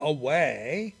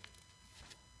away.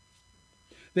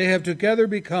 They have together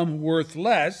become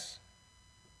worthless.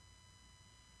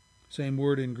 Same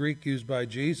word in Greek used by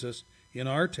Jesus in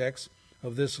our text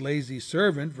of this lazy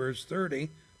servant, verse 30,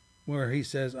 where he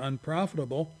says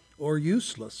unprofitable or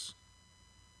useless.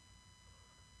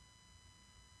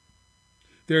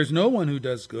 There's no one who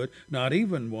does good, not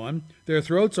even one. Their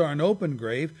throats are an open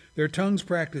grave. Their tongues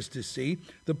practice deceit.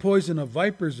 The poison of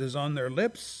vipers is on their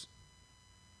lips,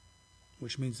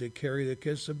 which means they carry the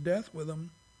kiss of death with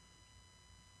them.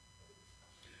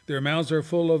 Their mouths are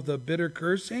full of the bitter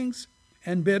cursings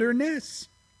and bitterness.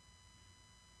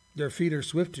 Their feet are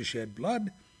swift to shed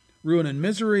blood. Ruin and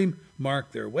misery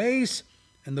mark their ways,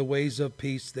 and the ways of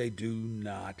peace they do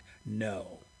not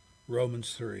know.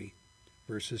 Romans 3.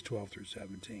 Verses 12 through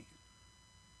 17.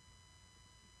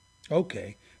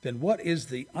 Okay, then what is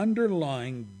the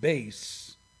underlying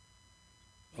base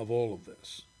of all of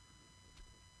this?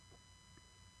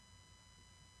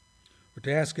 Or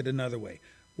to ask it another way,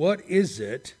 what is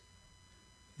it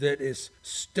that is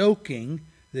stoking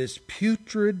this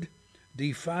putrid,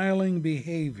 defiling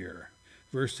behavior?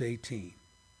 Verse 18.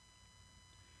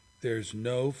 There's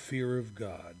no fear of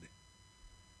God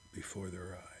before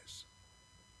their eyes.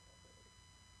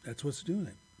 That's what's doing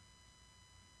it.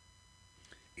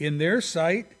 In their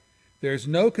sight, there's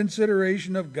no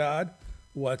consideration of God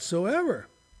whatsoever.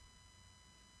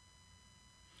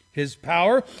 His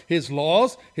power, His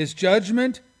laws, His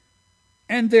judgment,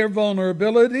 and their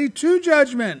vulnerability to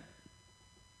judgment.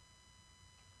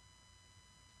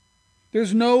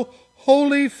 There's no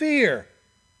holy fear.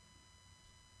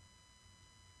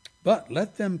 But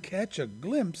let them catch a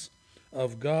glimpse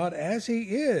of God as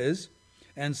He is,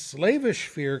 and slavish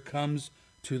fear comes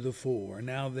to the fore.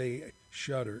 Now they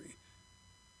shudder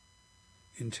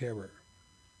in terror.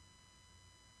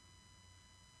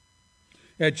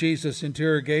 At Jesus'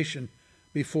 interrogation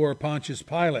before Pontius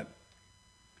Pilate,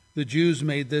 the Jews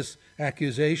made this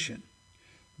accusation.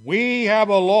 We have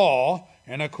a law,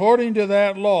 and according to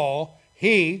that law,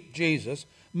 He, Jesus,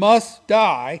 must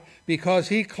die because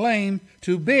He claimed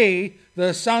to be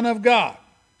the Son of God.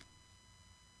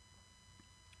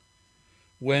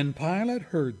 When Pilate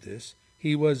heard this,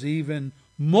 he was even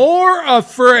more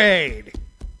afraid.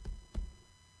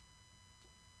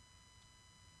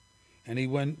 And he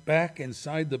went back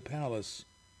inside the palace.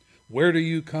 Where do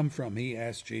you come from? He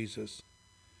asked Jesus.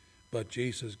 But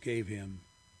Jesus gave him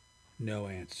no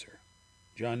answer.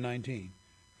 John 19,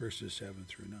 verses 7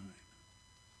 through 9.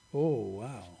 Oh,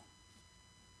 wow.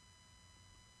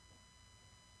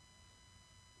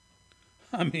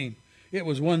 I mean, it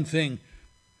was one thing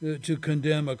to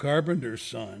condemn a carpenter's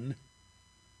son,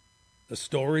 a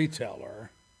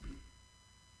storyteller.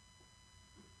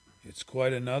 It's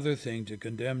quite another thing to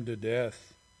condemn to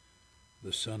death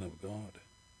the Son of God.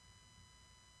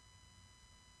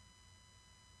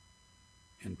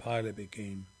 And Pilate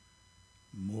became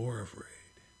more afraid.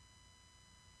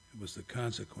 It was the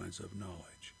consequence of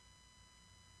knowledge.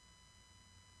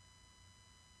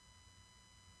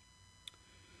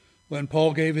 When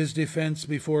Paul gave his defense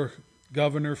before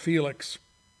Governor Felix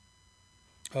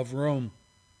of Rome,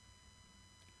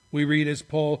 we read as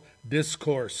Paul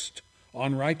discoursed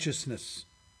on righteousness,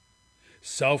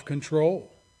 self-control,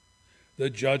 the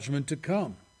judgment to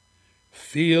come.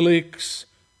 Felix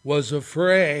was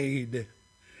afraid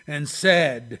and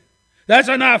said, "That's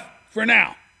enough for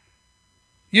now.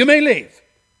 You may leave."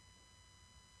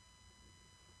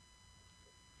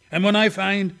 And when I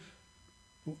find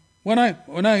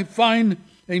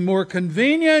a more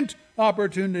convenient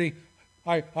opportunity,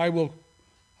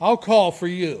 I'll call for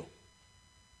you.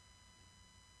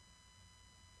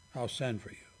 I'll send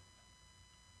for you.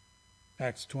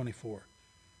 Acts 24,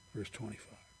 verse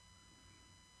 25.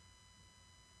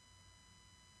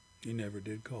 He never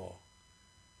did call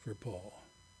for Paul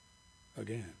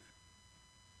again.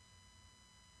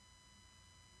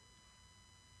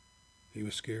 He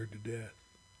was scared to death.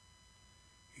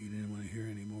 He didn't want to hear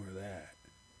any more of that.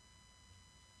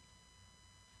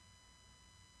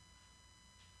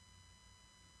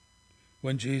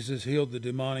 When Jesus healed the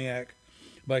demoniac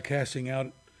by casting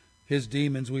out his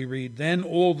demons, we read, "Then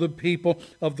all the people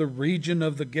of the region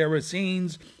of the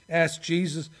Gerasenes asked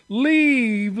Jesus,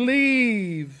 'Leave,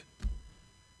 leave,'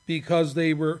 because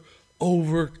they were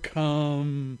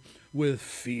overcome with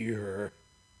fear.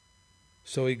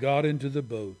 So he got into the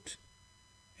boat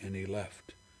and he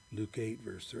left." Luke 8,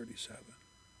 verse 37.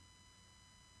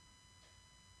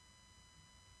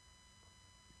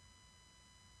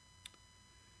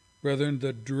 Brethren,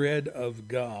 the dread of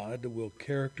God will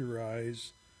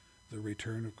characterize the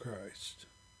return of Christ.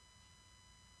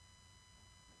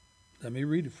 Let me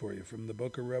read it for you from the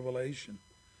book of Revelation.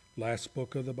 Last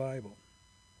book of the Bible.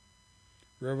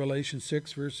 Revelation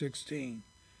 6, verse 16.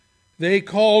 They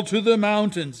call to the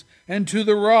mountains and to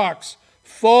the rocks,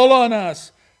 fall on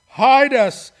us, hide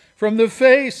us from the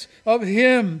face of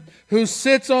him who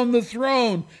sits on the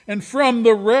throne and from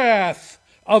the wrath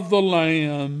of the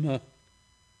Lamb.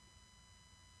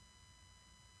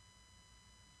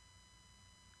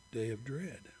 Day of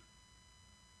dread.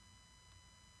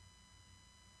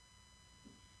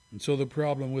 And so the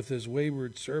problem with this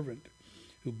wayward servant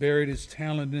who buried his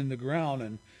talent in the ground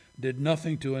and did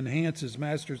nothing to enhance his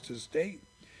master's estate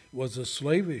was a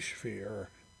slavish fear.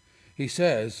 He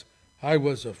says, I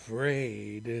was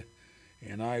afraid,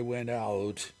 and I went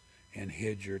out and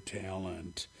hid your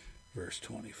talent. Verse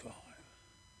 25.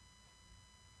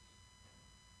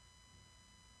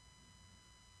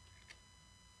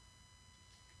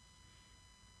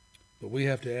 But we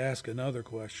have to ask another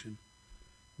question.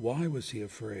 Why was he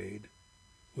afraid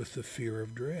with the fear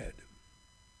of dread?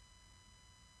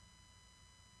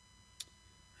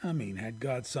 I mean, had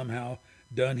God somehow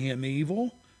done him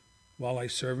evil while a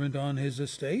servant on his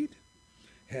estate?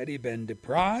 Had he been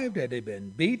deprived? Had he been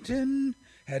beaten?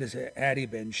 Had he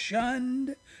been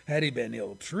shunned? Had he been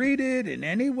ill-treated in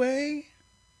any way?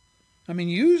 I mean,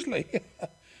 usually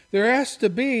there has to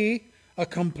be a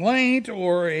complaint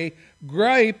or a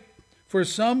gripe for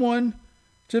someone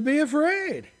to be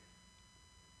afraid.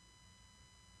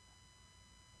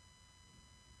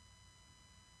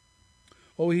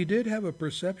 Oh, he did have a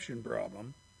perception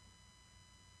problem.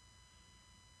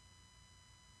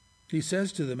 He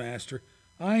says to the master,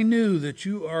 I knew that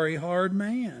you are a hard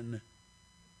man,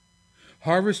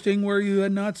 harvesting where you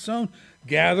had not sown,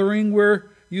 gathering where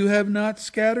you have not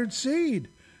scattered seed.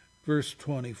 Verse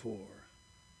 24.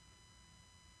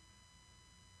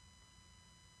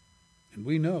 And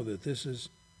we know that this is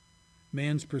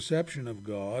man's perception of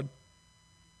God.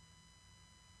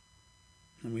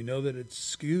 And we know that it's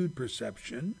skewed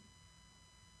perception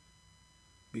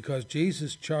because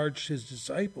Jesus charged his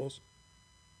disciples,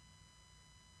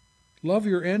 love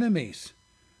your enemies,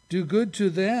 do good to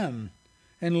them,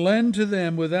 and lend to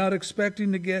them without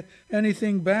expecting to get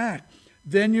anything back.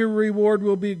 Then your reward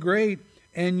will be great,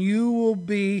 and you will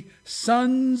be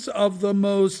sons of the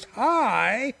Most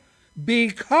High,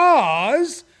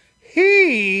 because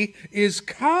he is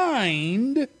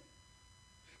kind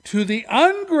to the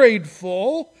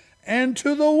ungrateful and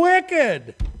to the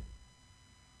wicked.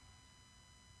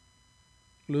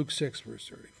 Luke 6, verse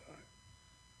 35.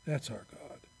 That's our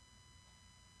God.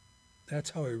 That's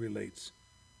how he relates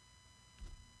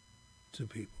to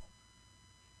people.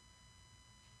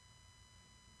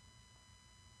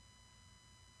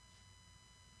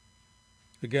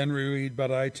 Again we read,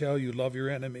 but I tell you, love your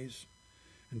enemies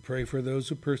and pray for those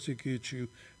who persecute you,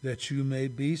 that you may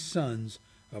be sons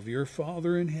of your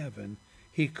Father in heaven.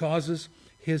 He causes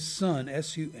his sun,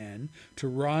 S-U-N, to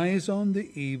rise on the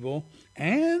evil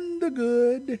and the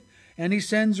good, and he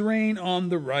sends rain on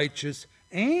the righteous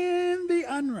and the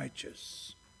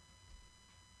unrighteous.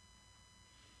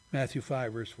 Matthew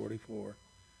 5, verse 44,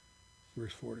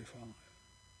 verse 45.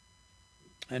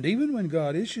 And even when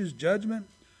God issues judgment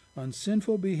on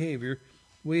sinful behavior,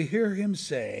 we hear him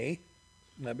say,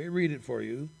 let me read it for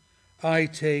you, I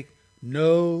take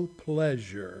no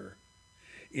pleasure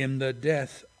in the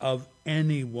death of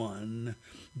anyone,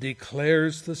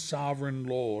 declares the sovereign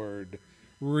Lord.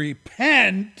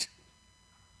 Repent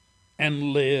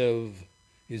and live.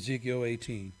 Ezekiel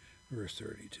 18, verse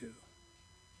 32.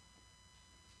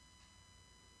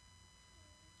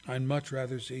 I'd much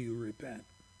rather see you repent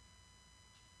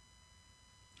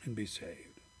and be saved.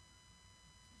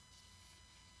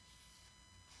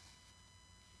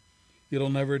 It'll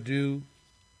never do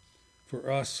for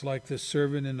us, like the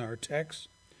servant in our text,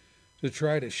 to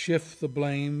try to shift the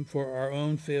blame for our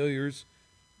own failures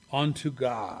onto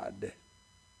God.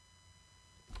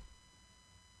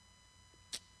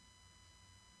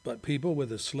 But people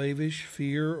with a slavish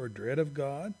fear or dread of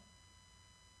God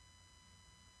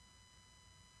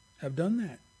have done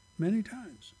that many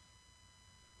times.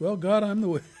 Well, God, I'm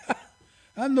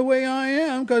the way I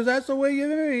am because that's the way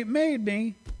you made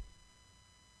me.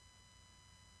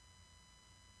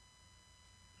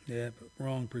 Yeah, but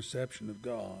wrong perception of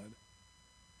God.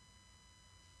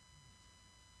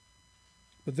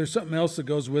 But there's something else that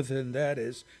goes with it, and that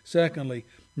is, secondly,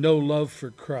 no love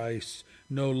for Christ,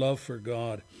 no love for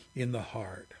God in the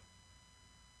heart.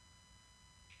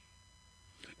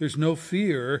 There's no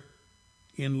fear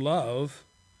in love.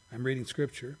 I'm reading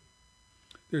Scripture.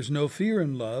 There's no fear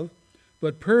in love,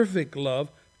 but perfect love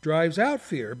drives out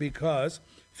fear, because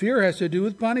fear has to do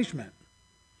with punishment.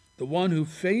 The one who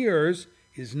fears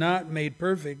is not made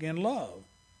perfect in love.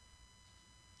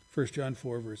 1 John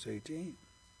 4, verse 18.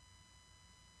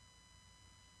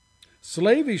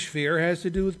 Slavish fear has to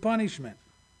do with punishment.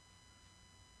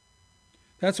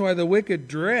 That's why the wicked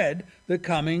dread the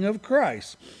coming of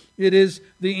Christ. It is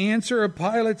the answer of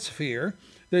Pilate's fear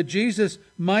that Jesus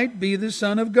might be the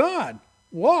Son of God.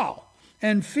 Wow.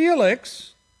 And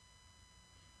Felix'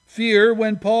 fear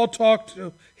when Paul talked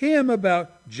to him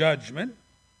about judgment.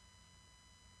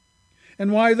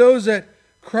 And why those at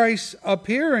Christ's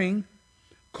appearing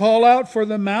call out for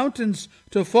the mountains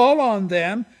to fall on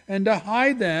them and to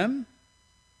hide them.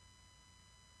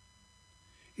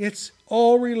 It's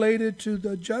all related to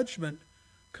the judgment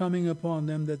coming upon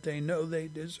them that they know they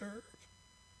deserve.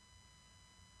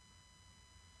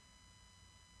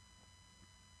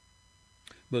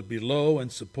 But below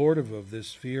and supportive of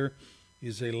this fear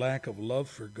is a lack of love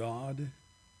for God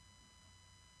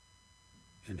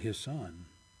and His Son.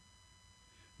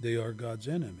 They are God's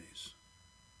enemies.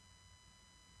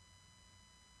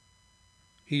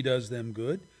 He does them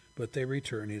good, but they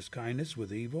return His kindness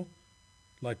with evil,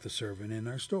 like the servant in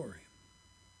our story.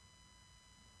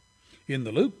 In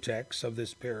the Luke text of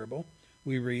this parable,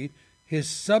 we read, His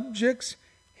subjects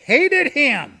hated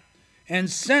Him and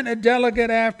sent a delegate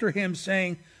after Him,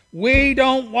 saying, We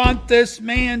don't want this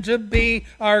man to be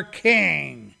our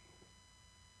king.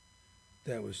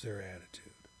 That was their attitude.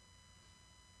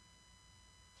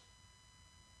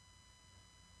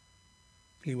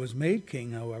 He was made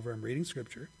king, however, I'm reading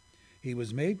scripture. He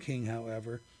was made king,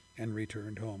 however, and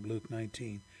returned home. Luke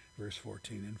 19, verse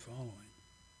 14 and following.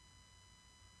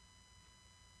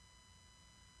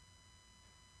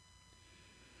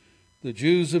 The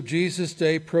Jews of Jesus'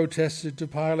 day protested to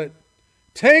Pilate,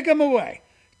 Take him away!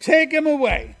 Take him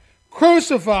away!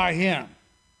 Crucify him!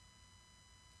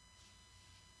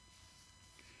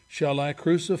 Shall I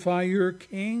crucify your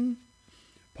king?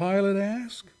 Pilate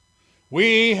asked.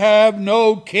 We have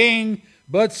no king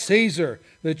but Caesar,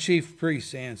 the chief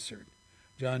priests answered.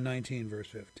 John 19, verse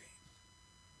 15.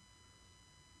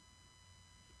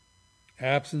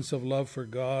 Absence of love for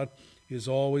God is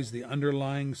always the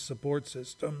underlying support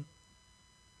system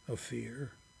of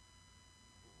fear.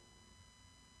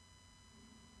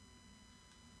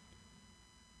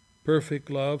 Perfect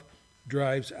love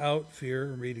drives out fear,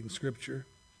 reading scripture.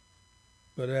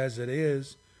 But as it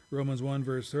is, Romans 1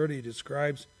 verse 30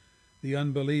 describes the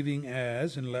unbelieving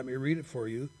as, and let me read it for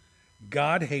you,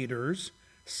 God-haters,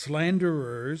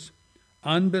 slanderers,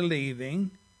 unbelieving,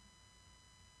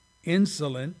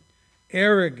 insolent,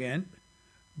 arrogant,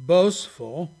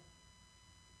 boastful.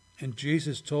 And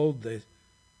Jesus told the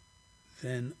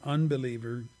then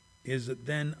unbeliever,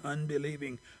 then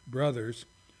unbelieving brothers,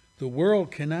 the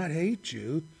world cannot hate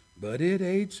you, but it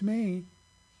hates me.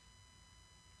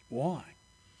 Why?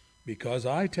 Because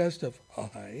I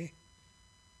testify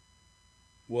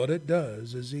what it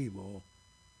does is evil.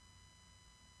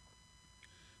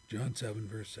 John 7,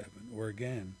 verse 7. Or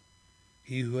again,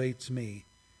 he who hates me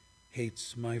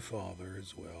hates my Father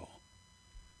as well.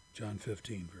 John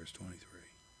 15, verse 23.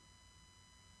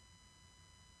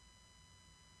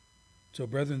 So,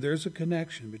 brethren, there's a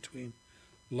connection between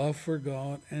love for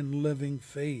God and living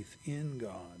faith in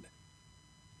God.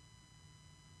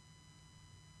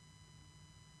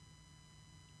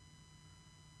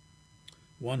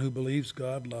 One who believes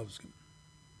God loves him.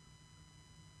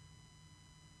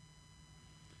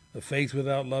 A faith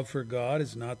without love for God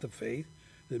is not the faith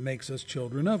that makes us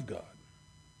children of God.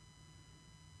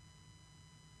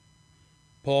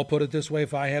 Paul put it this way,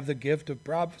 if I have the gift of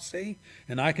prophecy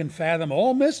and I can fathom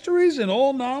all mysteries and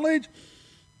all knowledge,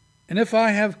 and if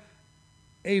I have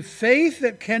a faith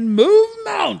that can move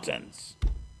mountains,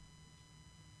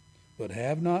 but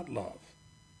have not love,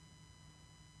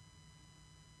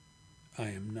 I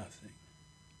am nothing.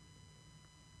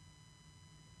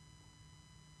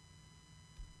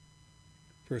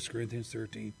 First Corinthians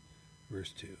 13,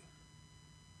 verse 2.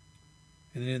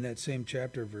 And in that same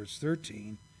chapter, verse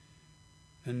 13,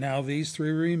 and now these three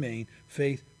remain,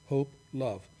 faith, hope,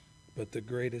 love. But the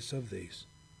greatest of these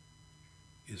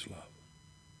is love.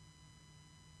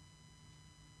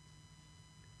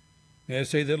 May I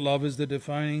say that love is the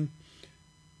defining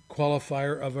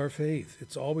qualifier of our faith.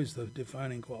 It's always the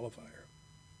defining qualifier.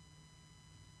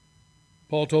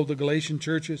 Paul told the Galatian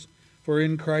churches, for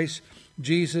in Christ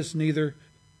Jesus neither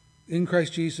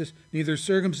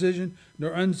circumcision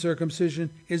nor uncircumcision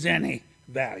is any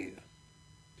value.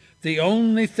 The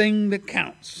only thing that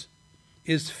counts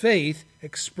is faith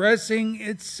expressing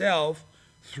itself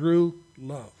through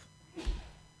love.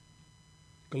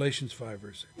 Galatians 5,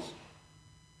 verse 6.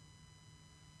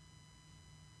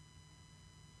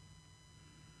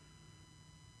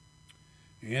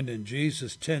 And in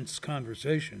Jesus' tense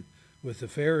conversation with the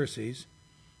Pharisees.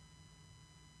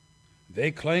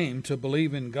 They claimed to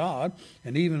believe in God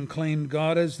and even claimed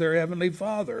God as their heavenly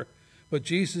Father. But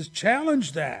Jesus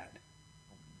challenged that.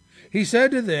 He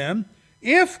said to them,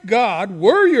 if God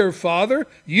were your Father,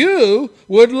 you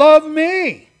would love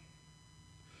me.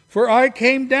 For I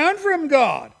came down from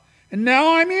God, and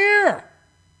now I'm here.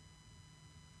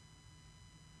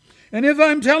 And if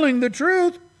I'm telling the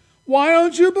truth, why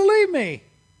don't you believe me?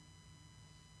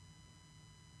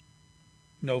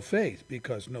 No faith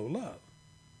because no love.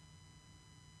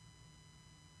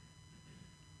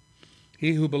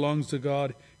 He who belongs to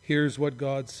God hears what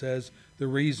God says. The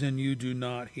reason you do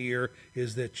not hear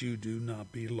is that you do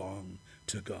not belong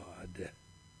to God.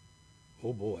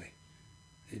 Oh boy,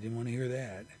 they didn't want to hear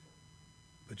that.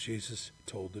 But Jesus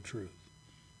told the truth.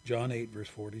 John 8, verse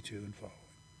 42 and following.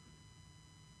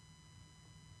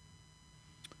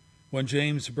 When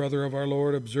James, brother of our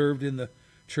Lord, observed in the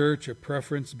church a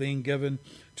preference being given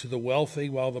to the wealthy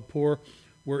while the poor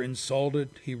were insulted,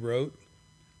 he wrote,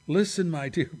 listen, my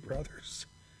dear brothers,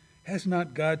 has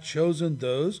not God chosen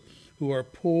those who are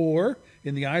poor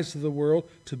in the eyes of the world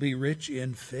to be rich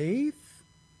in faith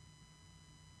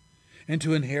and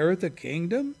to inherit the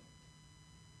kingdom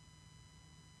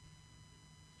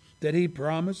that he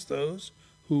promised those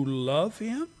who love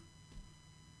him?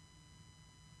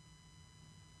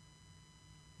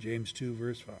 James 2,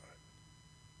 verse 5.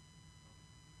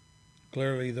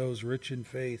 Clearly, those rich in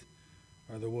faith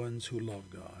are the ones who love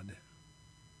God.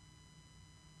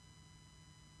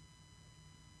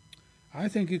 I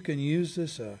think you can use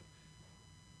this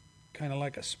kind of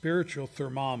like a spiritual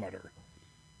thermometer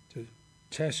to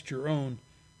test your own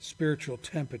spiritual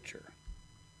temperature.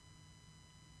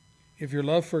 If your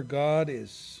love for God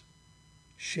is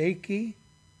shaky,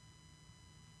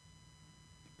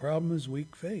 the problem is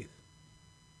weak faith.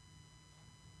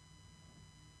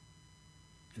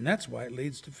 And that's why it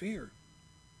leads to fear.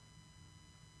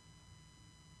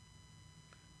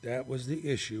 That was the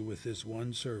issue with this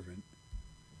one servant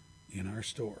in our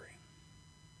story.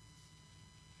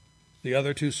 The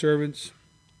other two servants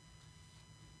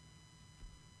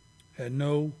had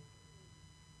no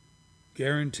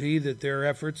guarantee that their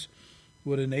efforts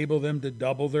would enable them to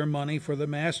double their money for the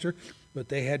master, but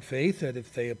they had faith that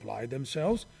if they applied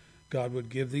themselves, God would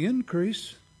give the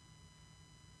increase.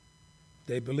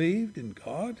 They believed in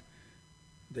God.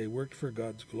 They worked for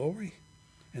God's glory.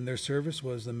 And their service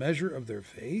was the measure of their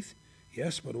faith,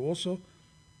 yes, but also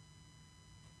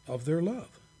of their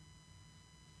love.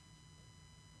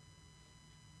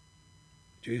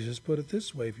 Jesus put it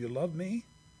this way, if you love me,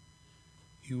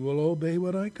 you will obey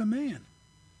what I command.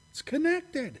 It's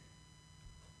connected.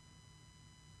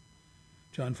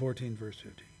 John 14, verse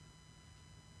 15.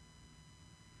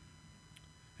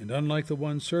 And unlike the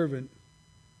one servant,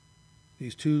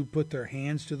 these two put their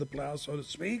hands to the plow, so to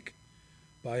speak,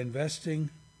 by investing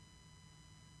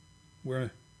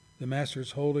where the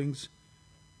master's holdings,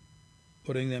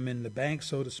 putting them in the bank,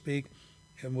 so to speak,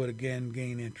 and would again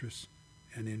gain interest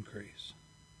and increase.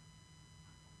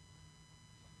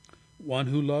 One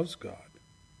who loves God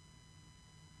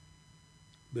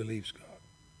believes God.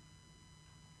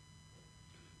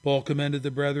 Paul commended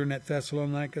the brethren at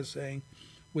Thessalonica, saying,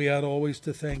 we ought always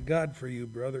to thank God for you,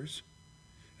 brothers,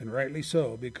 and rightly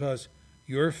so, because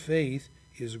your faith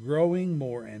is growing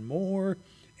more and more,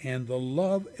 and the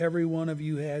love every one of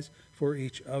you has for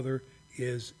each other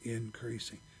is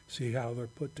increasing. See how they're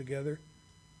put together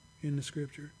in the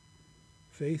Scripture?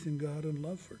 Faith in God and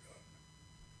love for God.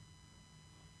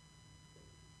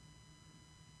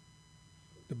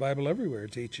 The Bible everywhere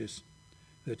teaches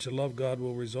that to love God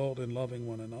will result in loving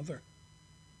one another.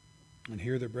 And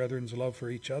here the brethren's love for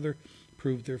each other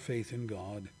proved their faith in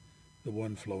God, the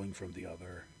one flowing from the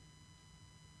other.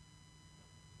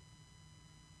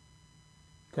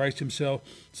 Christ himself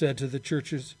said to the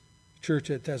church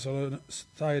at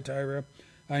Thyatira,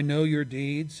 I know your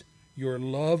deeds, your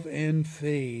love and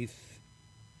faith,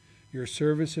 your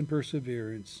service and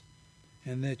perseverance,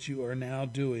 and that you are now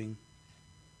doing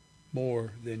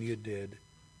more than you did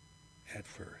at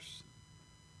first.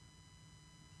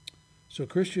 So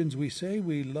Christians, we say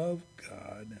we love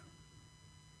God.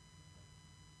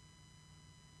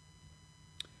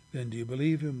 Then do you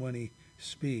believe him when he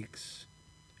speaks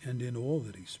and in all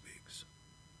that he speaks?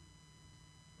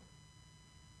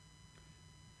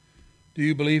 Do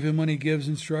you believe him when he gives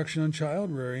instruction on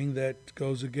child rearing that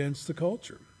goes against the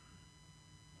culture?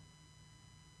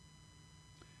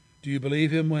 Do you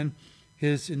believe him when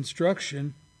his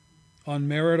instruction on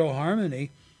marital harmony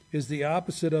is the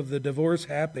opposite of the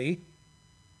divorce-happy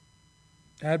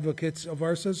advocates of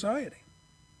our society?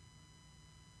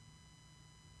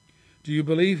 Do you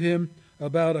believe him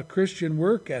about a Christian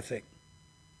work ethic,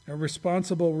 a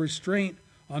responsible restraint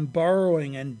on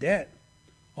borrowing and debt,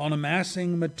 on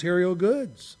amassing material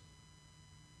goods?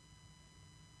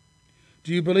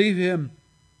 Do you believe him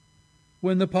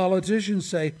when the politicians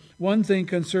say one thing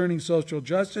concerning social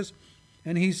justice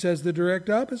and he says the direct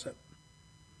opposite?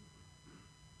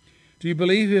 Do you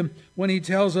believe him when he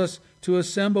tells us to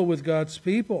assemble with God's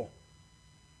people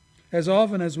as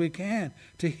often as we can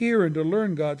to hear and to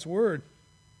learn God's word,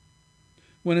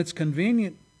 when it's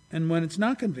convenient and when it's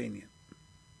not convenient?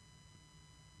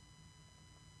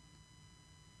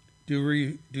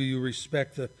 Do you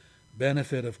respect the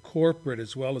benefit of corporate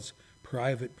as well as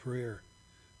private prayer?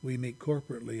 We meet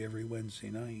corporately every Wednesday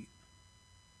night.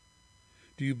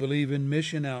 Do you believe in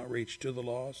mission outreach to the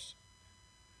lost?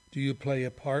 Do you play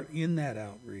a part in that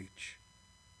outreach?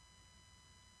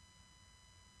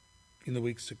 In the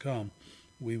weeks to come,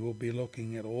 we will be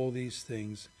looking at all these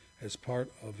things as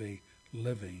part of a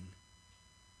living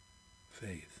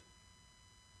faith.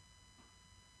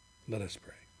 Let us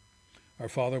pray. Our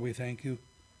Father, we thank you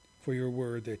for your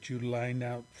word that you lined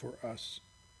out for us,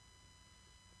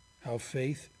 how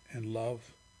faith and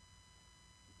love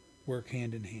work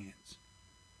hand in hand.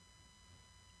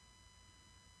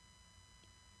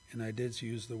 And I did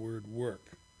use the word work.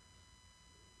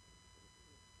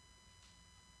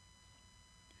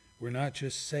 We're not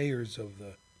just sayers of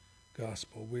the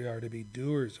gospel. We are to be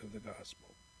doers of the gospel.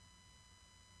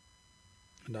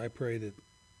 And I pray that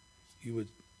you would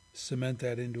cement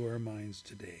that into our minds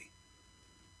today.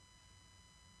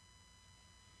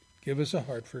 Give us a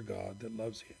heart for God that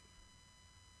loves him.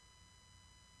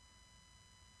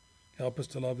 Help us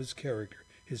to love his character,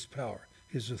 his power,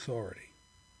 his authority.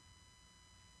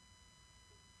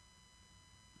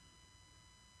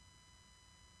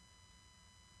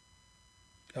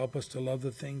 Help us to love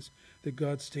the things that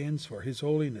God stands for, his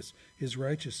holiness, his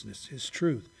righteousness, his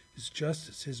truth, his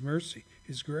justice, his mercy,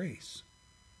 his grace.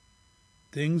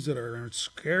 Things that are in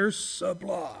scarce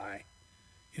supply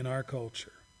in our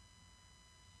culture.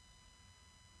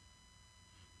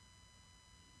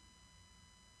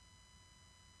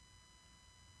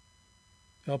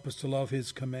 Help us to love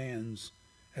his commands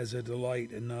as a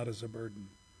delight and not as a burden.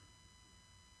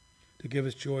 To give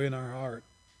us joy in our heart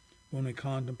when we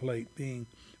contemplate being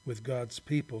with God's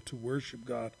people to worship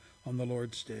God on the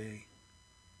Lord's day.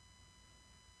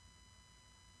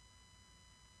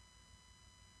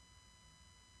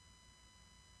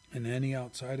 And any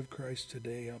outside of Christ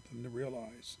today, help them to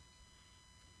realize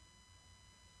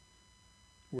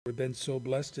we've been so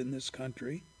blessed in this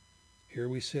country. Here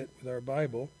we sit with our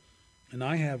Bible, and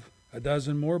I have a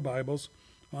dozen more Bibles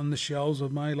on the shelves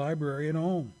of my library at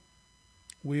home.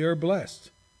 We are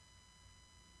blessed.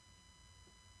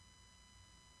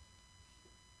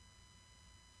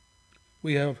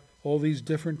 We have all these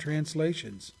different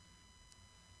translations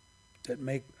that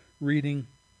make reading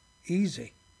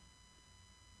easy.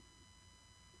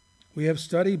 We have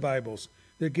study Bibles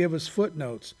that give us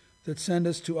footnotes that send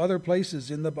us to other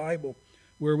places in the Bible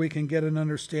where we can get an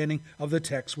understanding of the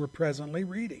text we're presently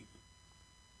reading.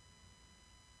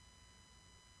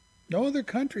 No other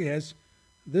country has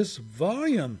this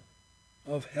volume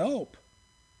of help.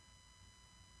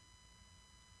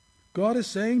 God is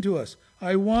saying to us,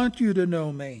 I want you to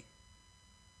know me.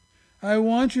 I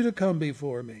want you to come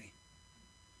before me.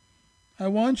 I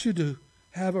want you to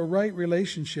have a right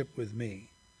relationship with me.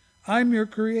 I'm your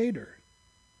creator.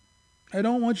 I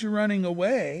don't want you running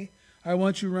away. I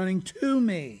want you running to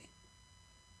me.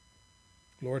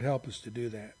 Lord, help us to do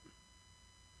that.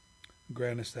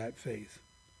 Grant us that faith.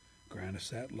 Grant us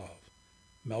that love.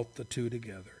 Melt the two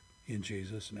together. In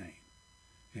Jesus' name,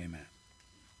 amen.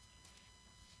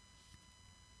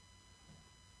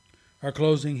 Our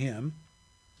closing hymn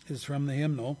is from the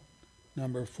hymnal,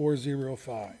 number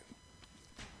 405.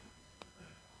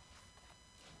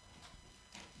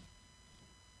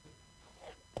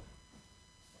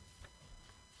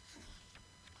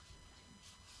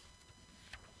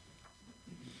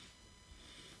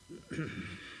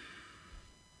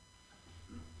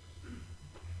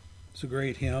 It's a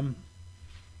great hymn.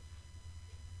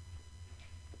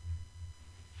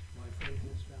 My faith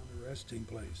has found a resting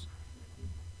place.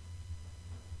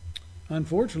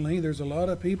 Unfortunately, there's a lot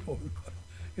of people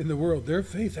in the world, their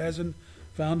faith hasn't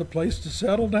found a place to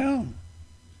settle down.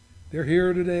 They're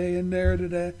here today and there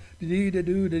today.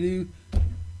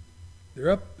 They're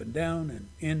up and down and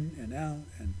in and out.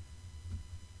 And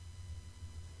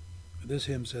this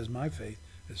hymn says, my faith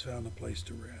has found a place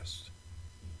to rest,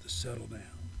 to settle down.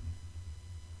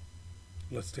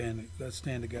 Let's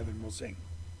stand together and we'll sing.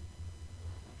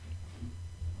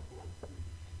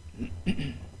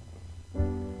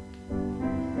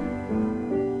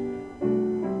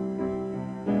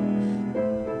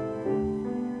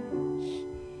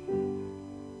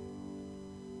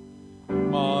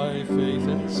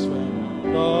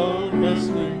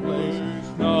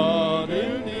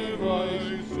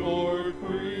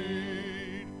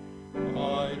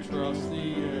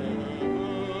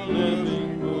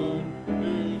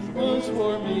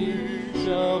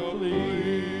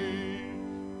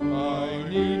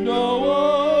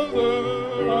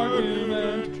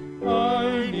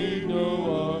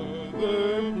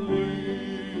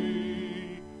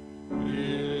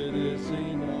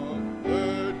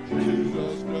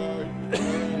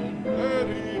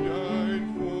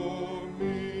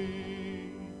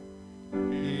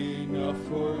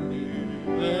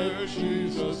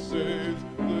 Jesus saves,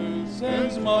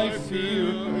 sends my fear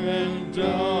and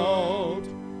doubt.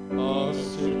 A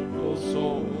sinful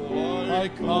soul, I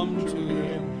come to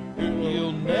him,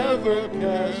 he'll never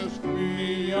cast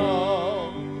me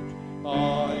out.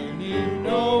 I need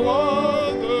no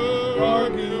other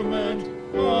argument,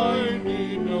 I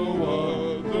need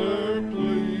no other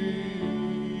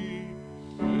plea.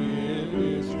 It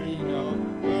is enough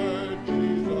that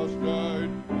Jesus died,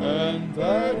 and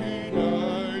that he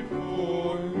died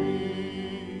for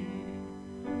me.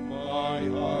 My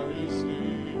heart is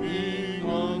leaning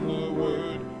on the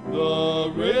word,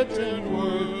 the written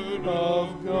word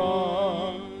of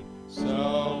God.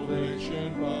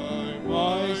 Salvation by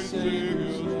my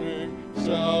Savior's name,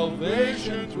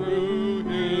 salvation through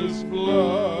his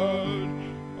blood.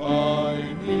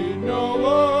 I need no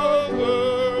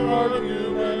other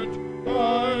argument,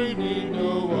 I need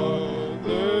no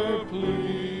other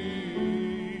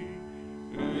plea.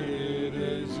 It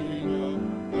is enough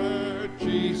that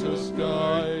Jesus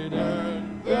died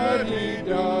and that he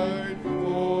died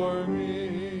for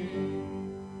me.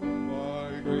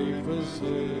 My great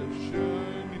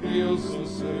physician heals the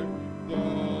sick, the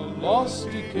lost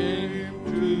he came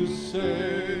to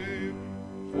save.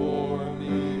 For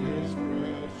me his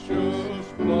precious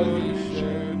blood he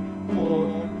shed,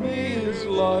 for me his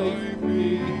life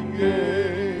he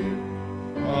gave.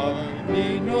 I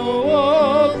need no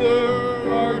other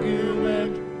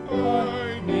argument,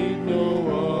 I need no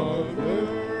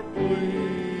other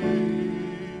plea.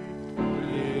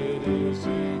 It is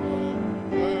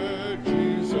enough that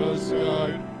Jesus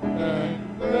died,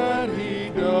 and that he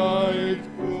died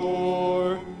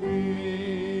for me.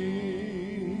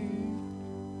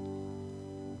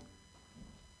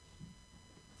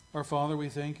 Our Father, we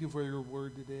thank you for your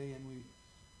word today, and we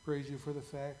praise you for the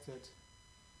fact that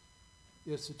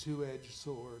it's a two-edged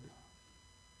sword.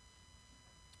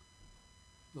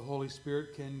 The Holy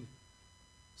Spirit can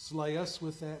slay us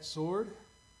with that sword,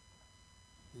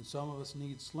 and some of us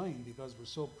need slain because we're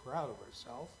so proud of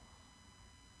ourselves.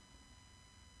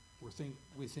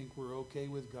 We think we're okay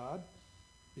with God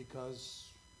because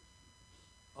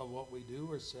of what we do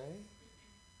or say.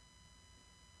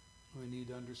 We need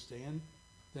to understand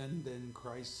then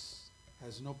Christ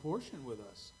has no portion with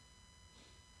us.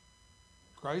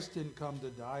 Christ didn't come to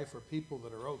die for people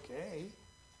that are okay.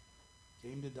 He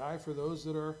came to die for those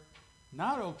that are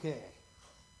not okay,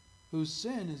 whose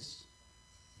sin is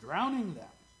drowning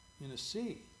them in a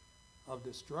sea of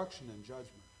destruction and judgment.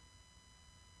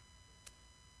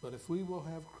 But if we will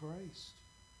have Christ,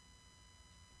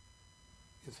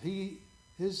 if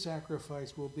his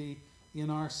sacrifice will be in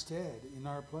our stead, in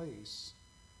our place,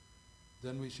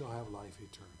 then we shall have life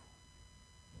eternal.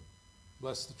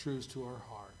 Bless the truths to our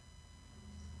heart.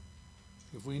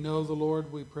 If we know the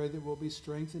Lord, we pray that we'll be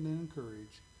strengthened and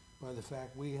encouraged by the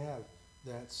fact we have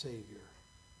that Savior.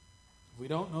 If we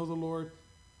don't know the Lord,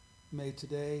 may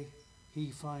today he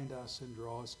find us and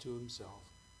draw us to himself.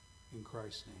 In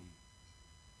Christ's name,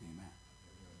 amen.